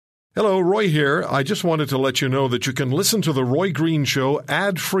Hello, Roy here. I just wanted to let you know that you can listen to The Roy Green Show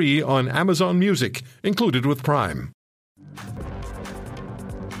ad-free on Amazon Music, included with Prime.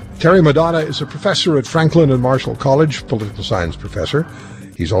 Terry Madonna is a professor at Franklin and Marshall College, political science professor.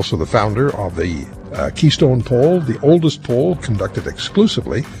 He's also the founder of the Keystone Poll, the oldest poll conducted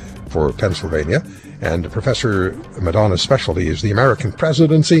exclusively for Pennsylvania. And Professor Madonna's specialty is the American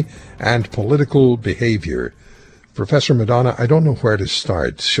presidency and political behavior. Professor Madonna, I don't know where to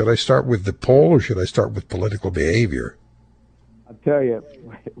start. Should I start with the poll or should I start with political behavior? I'll tell you,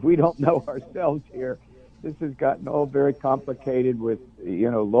 we don't know ourselves here. This has gotten all very complicated with,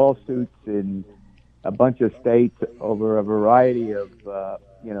 lawsuits in a bunch of states over a variety of,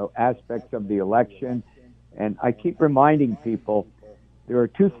 aspects of the election. And I keep reminding people there are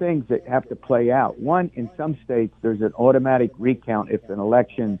two things that have to play out. One, in some states, there's an automatic recount if an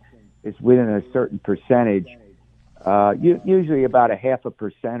election is within a certain percentage. Usually about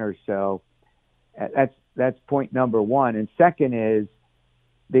 0.5% or so. That's point number one. And second is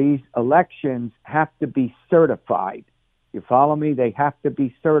these elections have to be certified. You follow me? They have to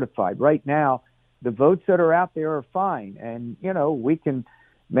be certified. Right now, the votes that are out there are fine. And, we can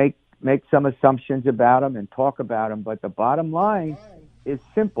make some assumptions about them and talk about them. But the bottom line is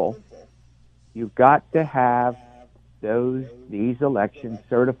simple. You've got to have these elections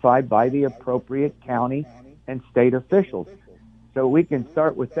certified by the appropriate county and state officials. So we can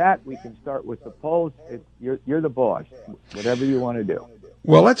start with that. We can start with the polls. You're the boss, whatever you want to do.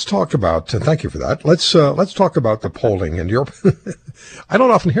 Well, let's talk about, thank you for that. Let's talk about the polling and your, I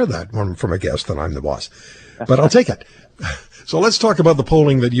don't often hear that from a guest that I'm the boss, but I'll take it. So let's talk about the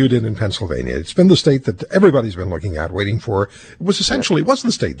polling that you did in Pennsylvania. It's been the state that everybody's been looking at, waiting for. It was the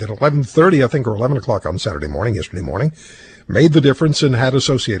state that 11:30, I think, or 11 o'clock on yesterday morning, made the difference and had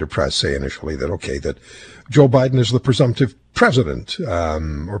Associated Press say initially that Joe Biden is the presumptive president,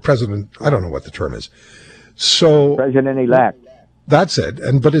 or president, I don't know what the term is. So President-elect. That's it.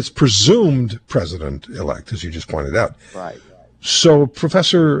 But it's presumed president-elect, as you just pointed out. Right. So,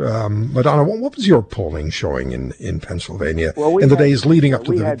 Professor Madonna, what was your polling showing in Pennsylvania in the days leading up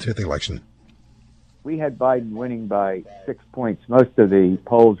to the election? We had Biden winning by 6 points. Most of the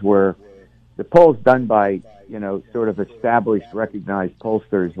polls done by, sort of established, recognized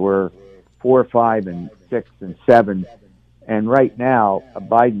pollsters were 4, 5, and 6, and 7. And right now,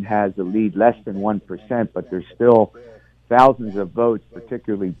 Biden has a lead less than 1%, but there's still thousands of votes,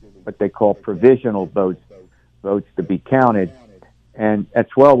 particularly what they call provisional votes to be counted. And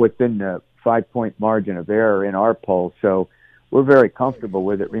that's well within the 5-point margin of error in our poll. So we're very comfortable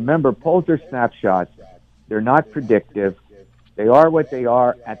with it. Remember, polls are snapshots. They're not predictive. They are what they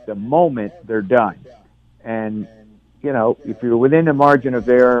are at the moment they're done. And, if you're within the margin of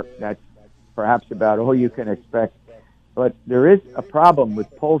error, that's perhaps about all you can expect. But there is a problem with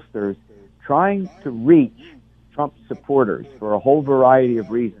pollsters trying to reach Trump supporters for a whole variety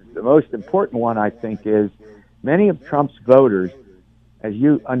of reasons. The most important one, I think, is many of Trump's voters, as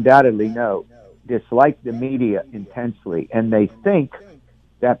you undoubtedly know, dislike the media intensely. And they think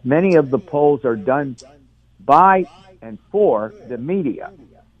that many of the polls are done by and for the media.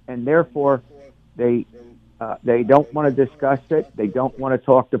 And therefore, they don't want to discuss it. They don't want to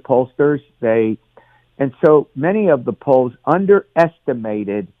talk to pollsters. And so many of the polls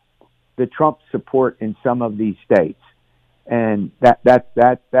underestimated the Trump support in some of these states. And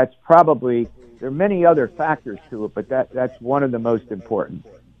that's probably, there are many other factors to it, but that's one of the most important.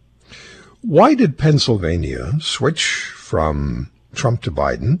 Why did Pennsylvania switch from Trump to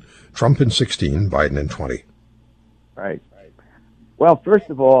Biden? Trump in 16, Biden in 20. Right. Well, first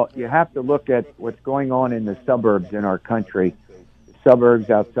of all, you have to look at what's going on in the suburbs in our country. Suburbs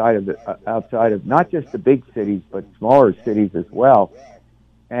outside of not just the big cities, but smaller cities as well.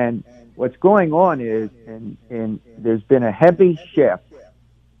 And what's going on is, there's been a heavy shift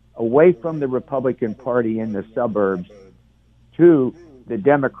away from the Republican Party in the suburbs to the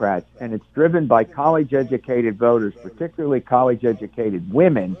Democrats, and it's driven by college-educated voters, particularly college-educated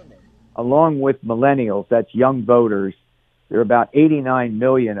women, along with millennials. That's young voters. There are about 89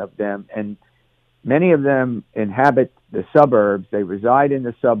 million of them, and many of them inhabit the suburbs. They reside in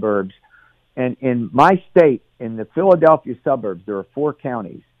the suburbs. And in my state, in the Philadelphia suburbs, there are 4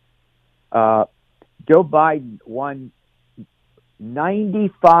 counties. Joe Biden won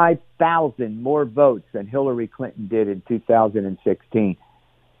 95,000 more votes than Hillary Clinton did in 2016.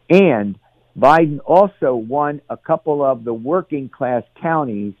 And Biden also won a couple of the working class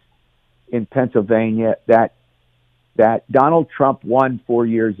counties in Pennsylvania that Donald Trump won 4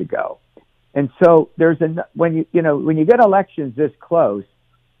 years ago. And so when you get elections this close,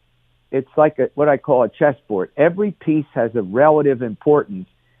 it's like what I call a chessboard. Every piece has a relative importance,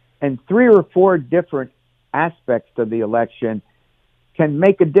 And 3 or 4 different aspects of the election can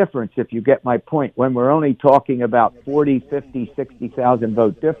make a difference, if you get my point, when we're only talking about 40, 50, 60,000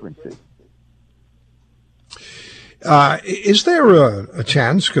 vote differences. Is there a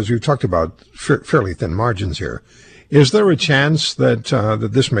chance, because we've talked about fairly thin margins here, is there a chance that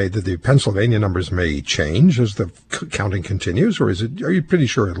that the Pennsylvania numbers may change as the counting continues, or are you pretty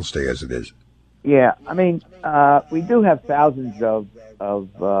sure it'll stay as it is? Yeah, I mean, we do have thousands of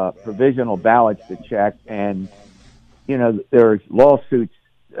provisional ballots to check, and there's lawsuits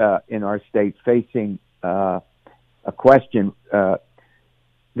in our state facing a question. The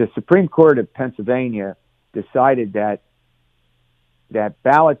Supreme Court of Pennsylvania decided that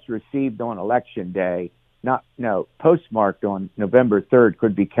ballots received on Election Day, postmarked on November 3rd,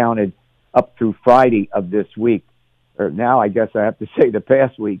 could be counted up through Friday of this week. Or now I guess I have to say the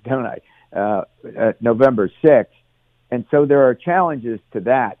past week, don't I? November 6th. And so there are challenges to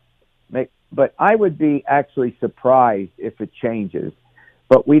that. But I would be actually surprised if it changes.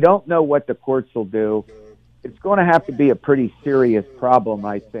 But we don't know what the courts will do. It's going to have to be a pretty serious problem,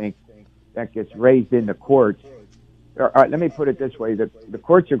 I think, that gets raised in the courts. All right, let me put it this way. The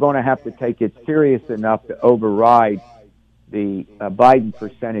courts are going to have to take it serious enough to override the Biden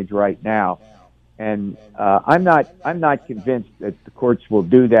percentage right now. And I'm not convinced that the courts will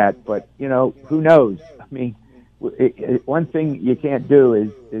do that, but, who knows? I mean, one thing you can't do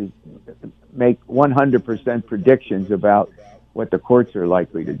is make 100% predictions about what the courts are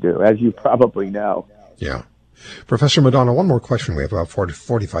likely to do, as you probably know. Yeah. Professor Madonna, one more question. We have about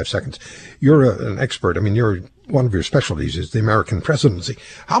 45 seconds. You're an expert. I mean, one of your specialties is the American presidency.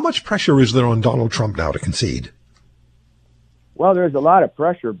 How much pressure is there on Donald Trump now to concede? Well, there's a lot of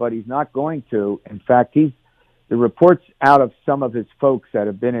pressure, but he's not going to. In fact, the reports out of some of his folks that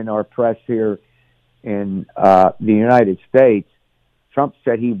have been in our press here in the United States, Trump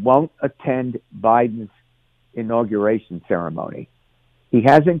said he won't attend Biden's inauguration ceremony. He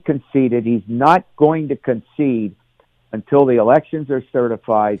hasn't conceded. He's not going to concede until the elections are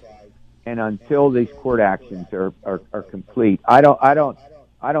certified and until these court actions are complete. I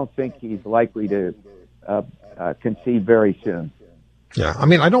don't think he's likely to concede very soon. Yeah, I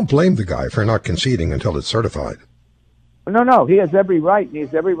mean, I don't blame the guy for not conceding until it's certified. No, he has every right. He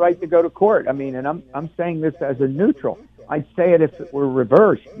has every right to go to court. I mean, and I'm saying this as a neutral. I'd say it if it were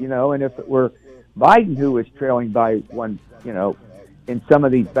reversed, and if it were Biden who was trailing by one, in some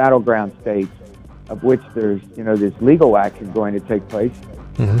of these battleground states, of which there's, this legal action going to take place.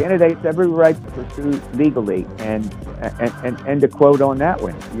 Mm-hmm. Candidates have every right to pursue legally, and to quote on that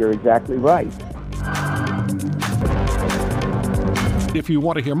one, you're exactly right. If you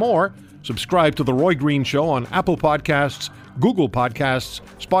want to hear more, subscribe to The Roy Green Show on Apple Podcasts, Google Podcasts,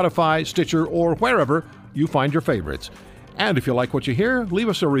 Spotify, Stitcher, or wherever you find your favorites. And if you like what you hear, leave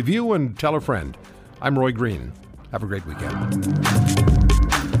us a review and tell a friend. I'm Roy Green. Have a great weekend.